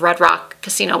thinking of Red Rock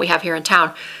Casino we have here in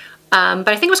town. But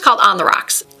I think it was called On the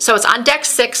Rocks. So it's on deck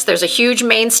 6. There's a huge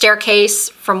main staircase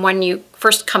from when you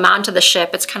first come onto the ship.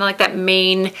 It's kind of like that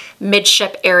main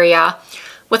midship area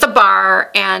with a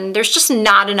bar, and there's just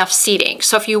not enough seating.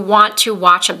 So if you want to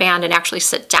watch a band and actually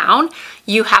sit down,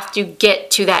 you have to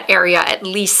get to that area at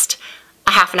least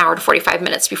a half an hour to 45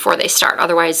 minutes before they start.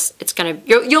 Otherwise,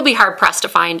 you'll be hard pressed to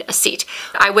find a seat.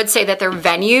 I would say that their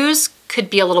venues could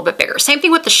be a little bit bigger. Same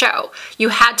thing with the show. You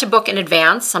had to book in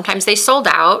advance. Sometimes they sold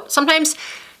out. Sometimes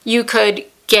you could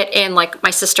get in, like my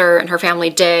sister and her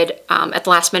family did at the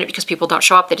last minute, because people don't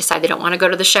show up. They decide they don't want to go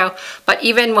to the show. But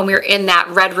even when we were in that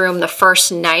red room the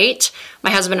first night, my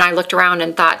husband and I looked around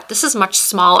and thought, this is much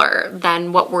smaller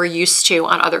than what we're used to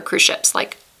on other cruise ships,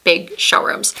 like big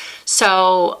showrooms.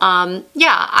 So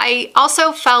yeah, I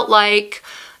also felt like,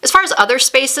 as far as other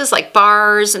spaces like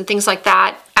bars and things like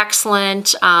that,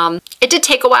 excellent. It did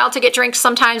take a while to get drinks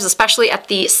sometimes, especially at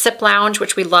the Sip Lounge,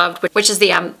 which we loved, which is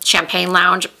the Champagne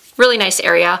Lounge. Really nice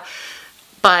area,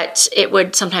 but it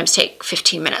would sometimes take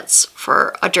 15 minutes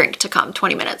for a drink to come,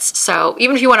 20 minutes. So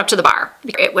even if you went up to the bar,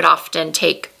 it would often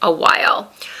take a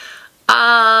while.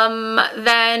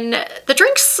 Then the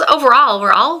drinks overall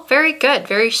were all very good,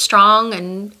 very strong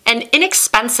and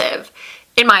inexpensive,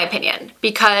 in my opinion,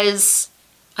 because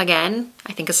again,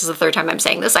 I think this is the third time I'm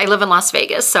saying this, I live in Las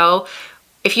Vegas, so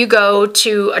if you go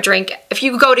to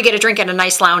get a drink at a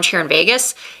nice lounge here in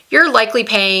Vegas, you're likely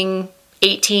paying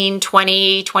 $18,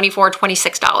 $20, $24,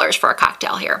 $26 for a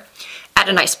cocktail here at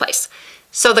a nice place.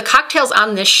 So the cocktails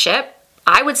on this ship,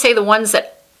 I would say the ones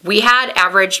that we had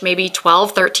averaged maybe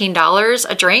 $12, $13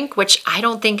 a drink, which I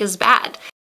don't think is bad.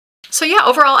 So yeah,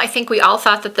 overall, I think we all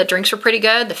thought that the drinks were pretty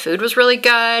good. The food was really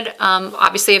good.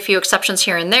 Obviously, a few exceptions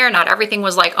here and there. Not everything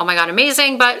was like, oh my God,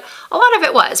 amazing, but a lot of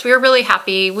it was. We were really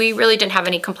happy. We really didn't have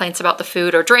any complaints about the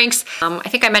food or drinks. I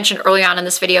think I mentioned early on in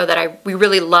this video that we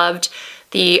really loved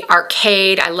the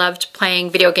arcade. I loved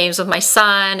playing video games with my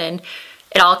son, and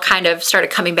it all kind of started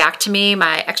coming back to me,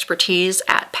 my expertise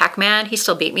at Pac-Man. He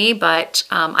still beat me, but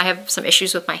I have some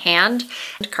issues with my hand,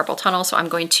 carpal tunnel, so I'm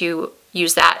going to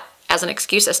use that as an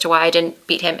excuse as to why I didn't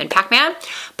beat him in Pac-Man,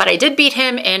 but I did beat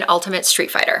him in Ultimate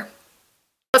Street Fighter.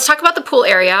 Let's talk about the pool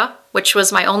area, which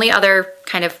was my only other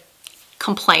kind of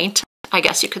complaint, I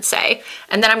guess you could say.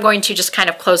 And then I'm going to just kind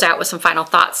of close out with some final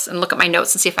thoughts and look at my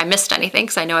notes and see if I missed anything,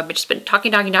 because I know I've just been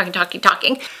talking.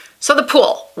 So the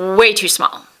pool, way too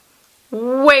small.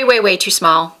 Way too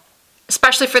small,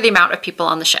 especially for the amount of people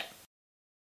on the ship.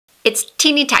 It's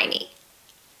teeny tiny.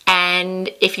 And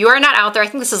if you are not out there, I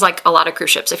think this is like a lot of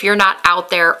cruise ships. If you're not out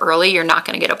there early, you're not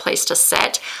going to get a place to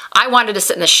sit. I wanted to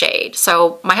sit in the shade.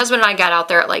 So my husband and I got out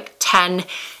there at like 10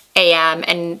 a.m.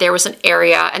 and there was an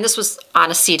area, and this was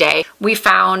on a sea day. We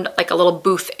found like a little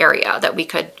booth area that we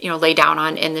could, lay down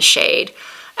on in the shade.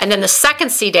 And then the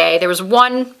second sea day, there was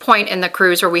one point in the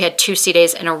cruise where we had 2 sea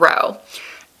days in a row.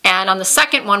 And on the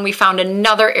second one, we found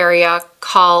another area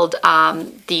called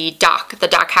the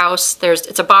dock house.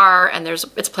 It's a bar, and it's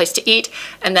a place to eat.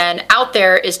 And then out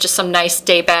there is just some nice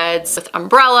day beds with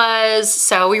umbrellas.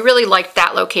 So we really liked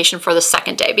that location for the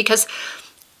second day, because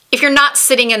if you're not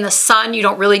sitting in the sun, you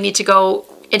don't really need to go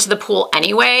into the pool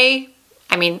anyway.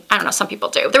 I mean, I don't know, some people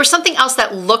do. There was something else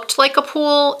that looked like a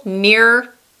pool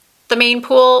near the main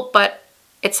pool, but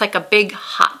it's like a big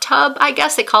hot tub, I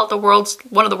guess. They call it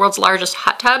one of the world's largest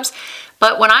hot tubs.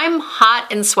 But when I'm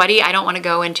hot and sweaty, I don't want to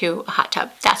go into a hot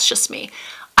tub. That's just me.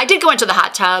 I did go into the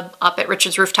hot tub up at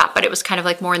Richard's rooftop, but it was kind of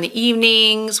like more in the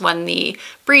evenings when the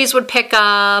breeze would pick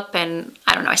up, and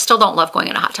I don't know, I still don't love going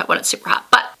in a hot tub when it's super hot.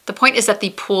 But the point is that the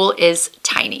pool is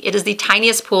tiny. It is the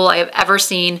tiniest pool I have ever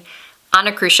seen on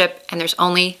a cruise ship, and there's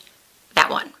only that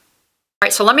one. All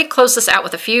right, so let me close this out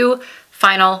with a few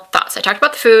final thoughts. I talked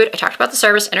about the food, I talked about the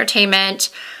service, entertainment,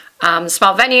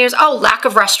 small venues. Oh, lack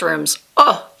of restrooms.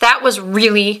 Oh, that was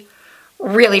really,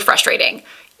 really frustrating.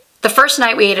 The first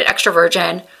night we ate at Extra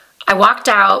Virgin, I walked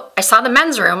out, I saw the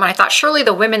men's room, and I thought surely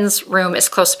the women's room is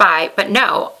close by, but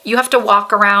no, you have to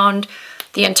walk around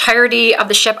the entirety of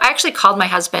the ship. I actually called my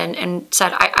husband and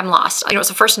said, I'm lost. You know, it was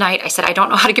the first night. I said, I don't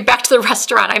know how to get back to the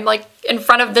restaurant. I'm like in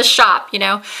front of this shop, you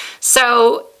know?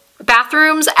 So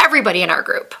bathrooms, everybody in our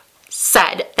group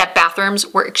said that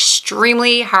bathrooms were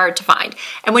extremely hard to find.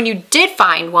 And when you did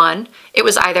find one, it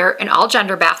was either an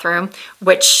all-gender bathroom,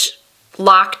 which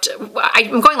locked.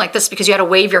 I'm going like this because you had to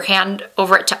wave your hand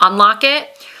over it to unlock it.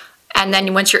 And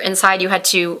then once you're inside, you had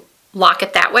to lock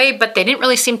it that way, but they didn't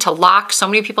really seem to lock. So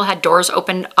many people had doors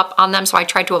open up on them, so I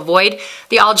tried to avoid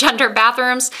the all-gender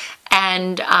bathrooms.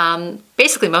 And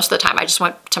basically most of the time I just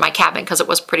went to my cabin because it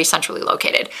was pretty centrally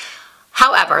located.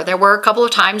 However, there were a couple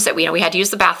of times that we had to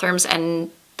use the bathrooms, and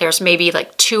there's maybe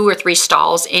like 2 or 3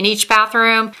 stalls in each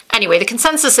bathroom. Anyway, the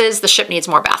consensus is the ship needs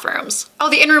more bathrooms. Oh,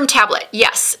 the in-room tablet.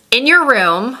 Yes, in your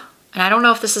room, and I don't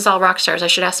know if this is all ROCKSTARs. I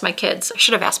should ask my kids. I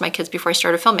should have asked my kids before I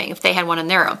started filming if they had one in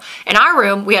their room. In our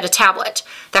room, we had a tablet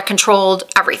that controlled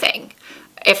everything.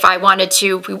 If we wanted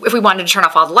to turn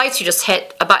off all the lights, you just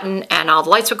hit a button and all the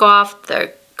lights would go off.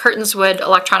 The curtains would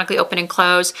electronically open and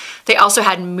close. They also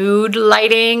had mood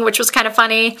lighting, which was kind of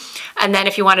funny. And then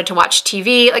if you wanted to watch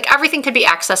TV, like everything could be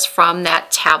accessed from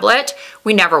that tablet.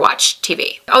 We never watched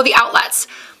TV. Oh, the outlets.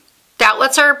 The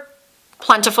outlets are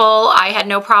plentiful. I had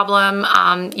no problem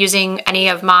using any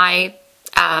of my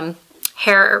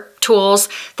hair tools.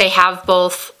 They have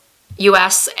both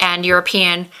US and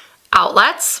European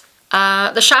outlets.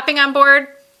 The shopping on board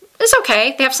is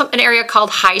okay. They have an area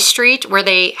called High Street where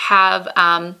they have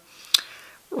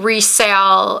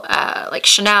resale like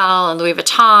Chanel and Louis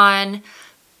Vuitton.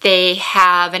 They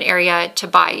have an area to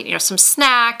buy, you know, some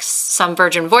snacks, some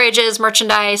Virgin Voyages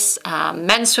merchandise,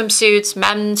 men's swimsuits,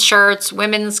 men's shirts,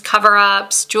 women's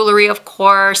cover-ups, jewelry, of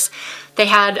course. They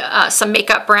had some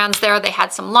makeup brands there. They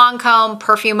had some Lancome,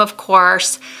 perfume, of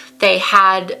course. They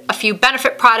had a few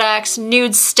Benefit products,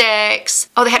 nude sticks.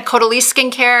 Oh, they had Caudalie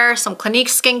skincare, some Clinique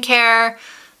skincare.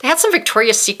 They had some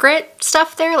Victoria's Secret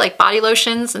stuff there, like body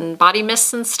lotions and body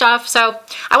mists and stuff. So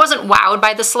I wasn't wowed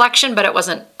by the selection, but it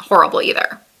wasn't horrible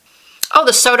either. Oh,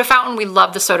 the soda fountain. We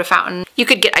love the soda fountain. You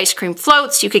could get ice cream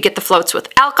floats. You could get the floats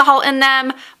with alcohol in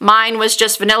them. Mine was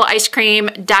just vanilla ice cream,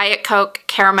 Diet Coke,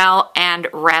 caramel, and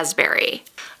raspberry.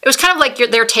 It was kind of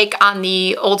like their take on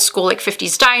the old school like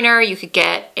 50s diner. You could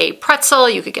get a pretzel,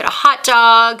 you could get a hot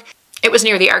dog. It was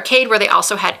near the arcade where they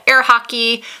also had air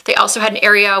hockey. They also had an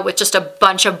area with just a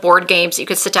bunch of board games you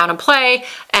could sit down and play.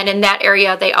 And in that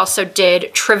area, they also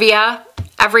did trivia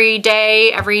every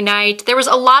day, every night. There was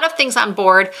a lot of things on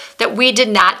board that we did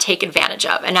not take advantage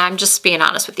of. And I'm just being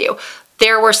honest with you.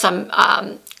 There were some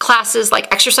classes,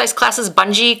 like exercise classes,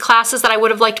 bungee classes that I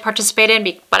would have liked to participate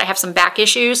in, but I have some back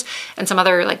issues and some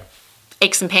other like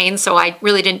aches and pains, so I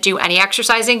really didn't do any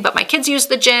exercising, but my kids used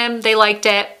the gym, they liked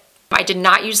it. I did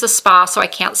not use the spa, so I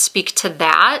can't speak to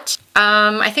that.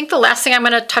 I think the last thing I'm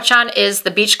gonna touch on is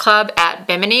the beach club at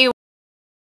Bimini,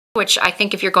 which I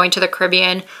think if you're going to the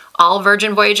Caribbean, all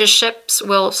Virgin Voyages ships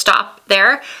will stop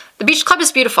there. The beach club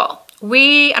is beautiful.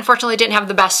 We unfortunately didn't have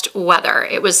the best weather.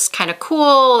 It was kind of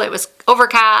cool, it was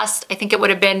overcast. I think it would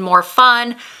have been more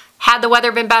fun had the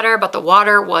weather been better, but the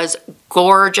water was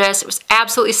gorgeous. It was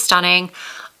absolutely stunning.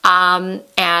 And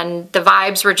the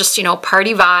vibes were just, you know,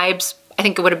 party vibes. I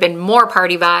think it would have been more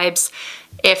party vibes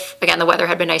if, again, the weather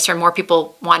had been nicer and more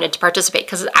people wanted to participate,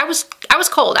 because I was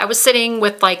cold. I was sitting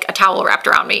with like a towel wrapped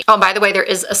around me. Oh, and by the way, there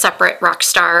is a separate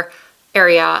ROCKSTAR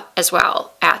area as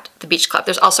well at the beach club.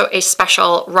 There's also a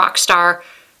special ROCKSTAR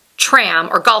tram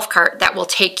or golf cart that will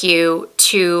take you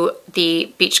to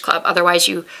the beach club. Otherwise,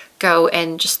 you go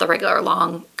in just the regular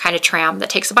long kind of tram that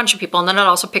takes a bunch of people, and then it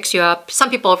also picks you up. Some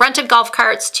people rented golf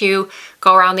carts to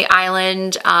go around the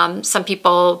island. Some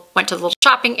people went to the little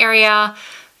shopping area.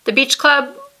 The beach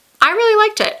club, I really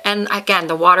liked it. And again,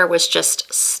 the water was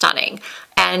just stunning.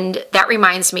 And that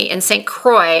reminds me, in St.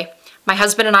 Croix, my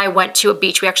husband and I went to a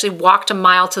beach. We actually walked a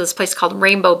mile to this place called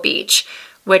Rainbow Beach,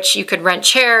 which you could rent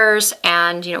chairs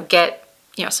and, get,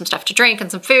 some stuff to drink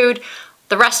and some food.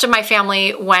 The rest of my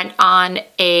family went on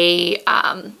a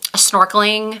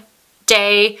snorkeling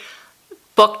day,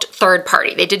 booked third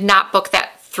party. They did not book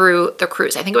that through the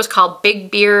cruise. I think it was called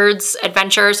Big Beard's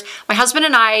Adventures. My husband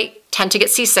and I tend to get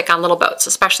seasick on little boats,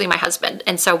 especially my husband.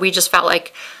 And so we just felt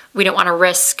like we didn't want to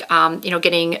risk,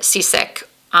 getting seasick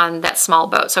on that small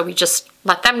boat. So we just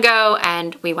let them go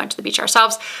and we went to the beach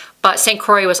ourselves. But St.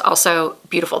 Croix was also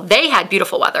beautiful. They had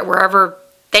beautiful weather wherever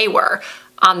they were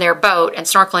on their boat, and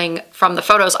snorkeling, from the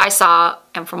photos I saw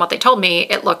and from what they told me,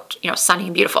 it looked, sunny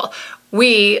and beautiful.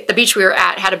 The beach we were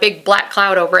at had a big black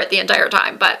cloud over it the entire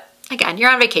time. But again,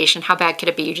 you're on vacation. How bad could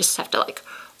it be? You just have to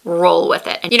roll with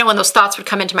it. And when those thoughts would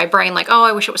come into my brain, oh,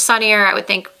 I wish it was sunnier, I would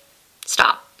think,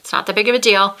 stop. It's not that big of a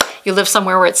deal. You live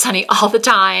somewhere where it's sunny all the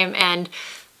time, and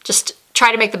just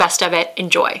try to make the best of it.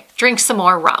 Enjoy. Drink some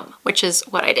more rum, which is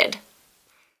what I did.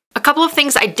 A couple of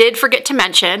things I did forget to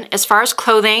mention. As far as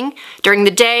clothing, during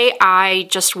the day, I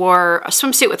just wore a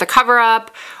swimsuit with a cover-up,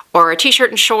 or a t-shirt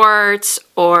and shorts,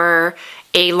 or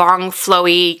a long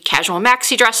flowy casual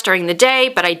maxi dress during the day,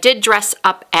 but I did dress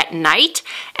up at night,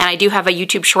 and I do have a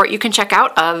YouTube short you can check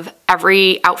out of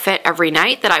every outfit every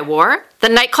night that I wore. The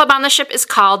nightclub on the ship is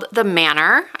called The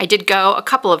Manor. I did go a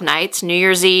couple of nights, New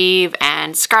Year's Eve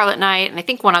and Scarlet Night, and I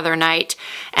think one other night,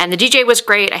 and the DJ was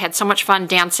great. I had so much fun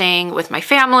dancing with my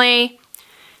family.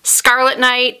 Scarlet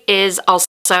Night is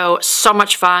also so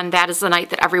much fun. That is the night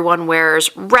that everyone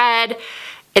wears red.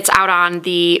 It's out on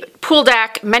the pool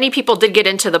deck. Many people did get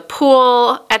into the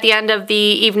pool at the end of the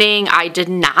evening. I did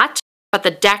not, but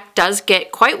the deck does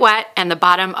get quite wet, and the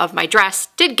bottom of my dress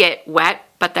did get wet,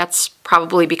 but that's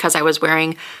probably because I was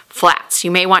wearing flats.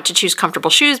 You may want to choose comfortable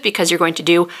shoes because you're going to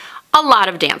do a lot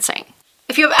of dancing.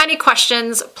 If you have any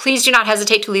questions, please do not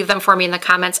hesitate to leave them for me in the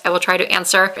comments. I will try to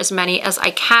answer as many as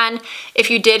I can. If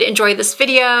you did enjoy this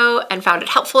video and found it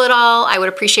helpful at all, I would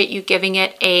appreciate you giving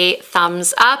it a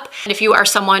thumbs up. And if you are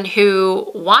someone who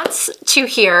wants to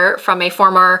hear from a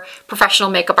former professional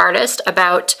makeup artist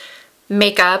about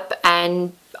makeup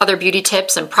and other beauty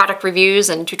tips and product reviews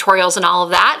and tutorials and all of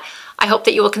that, I hope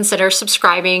that you will consider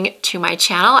subscribing to my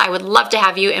channel. I would love to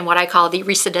have you in what I call the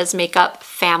Risa Does Makeup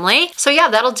family. So yeah,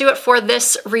 that'll do it for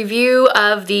this review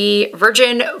of the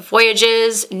Virgin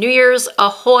Voyages New Year's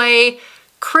Ahoy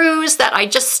cruise that I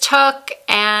just took,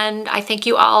 and I thank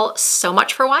you all so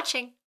much for watching.